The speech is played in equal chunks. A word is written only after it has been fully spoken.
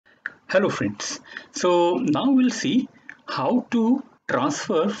Hello friends. So now we'll see how to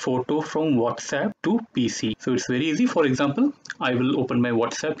transfer photo from WhatsApp to PC. So it's very easy. For example, I will open my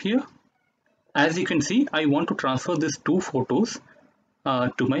WhatsApp here. As you can see, I want to transfer these two photos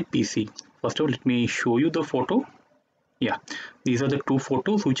to my PC. First of all, let me show you the photo. Yeah, these are the two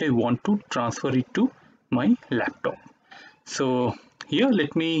photos which I want to transfer it to my laptop. So here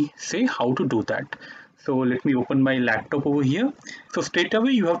let me say how to do that. So let me open my laptop over here. So straight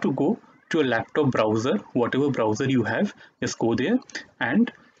away you have to go to a laptop browser, whatever browser you have, just go there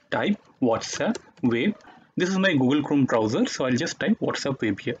and type WhatsApp web. This is my Google Chrome browser, so I'll just type WhatsApp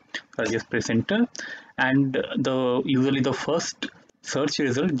web here. I'll just press enter, and usually the first search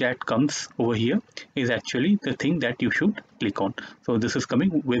result that comes over here is actually the thing that you should click on. So this is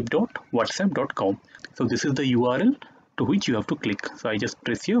coming web.whatsapp.com. So this is the URL to which you have to click. So I just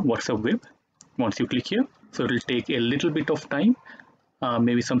press here WhatsApp web. Once you click here, so it will take a little bit of time,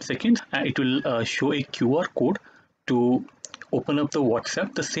 maybe some seconds, and it will show a QR code to open up the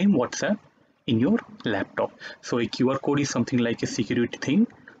WhatsApp, the same WhatsApp in your laptop. So a QR code is something like a security thing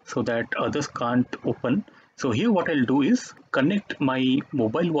so that others can't open. So here what I'll do is connect my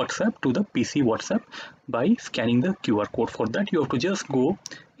mobile WhatsApp to the PC WhatsApp by scanning the QR code. For that you have to just go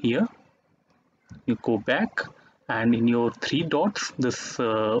here, you go back, and in your three dots, this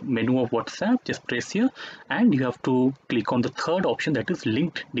menu of WhatsApp, just press here, and you have to click on the third option, that is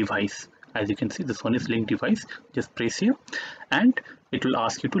linked device. As you can see, this one is linked device. Just press here and it will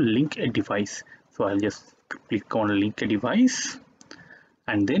ask you to link a device. So I'll just click on link a device,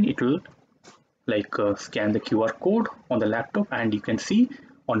 and then it will scan the QR code on the laptop, and you can see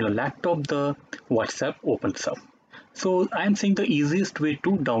on your laptop the WhatsApp opens up. So I am saying the easiest way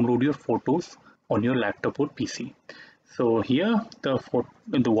to download your photos on your laptop or PC. So here the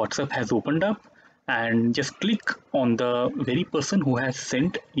WhatsApp has opened up, and just click on the very person who has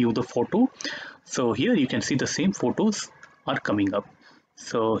sent you the photo. So here you can see the same photos are coming up.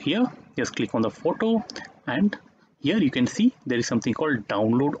 So here just click on the photo, and here you can see there is something called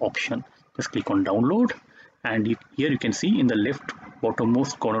download option. Just click on download, and here you can see in the left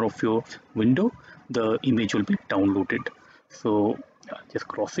bottommost corner of your window the image will be downloaded. So just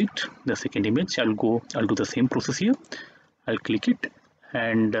cross it, the second image. I'll do the same process here. I'll click it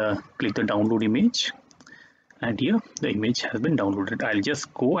and click the download image, and here the image has been downloaded. I'll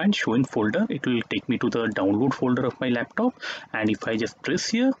just go and show in folder. It will take me to the download folder of my laptop, and if I just press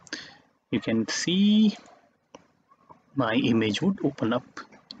here, you can see my image would open up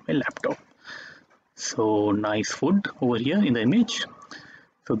my laptop. So nice food over here in the image.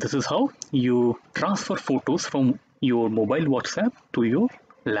 So this is how you transfer photos from your mobile WhatsApp to your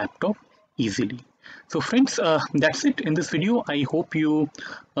laptop easily. So friends, that's it in this video. I hope you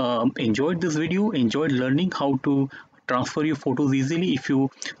enjoyed this video, enjoyed learning how to transfer your photos easily. If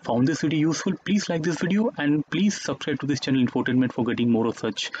you found this video useful, please like this video and please subscribe to this channel Infotainment for getting more of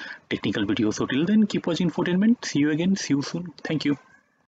such technical videos. So till then, keep watching Infotainment. See you again. See you soon. Thank you.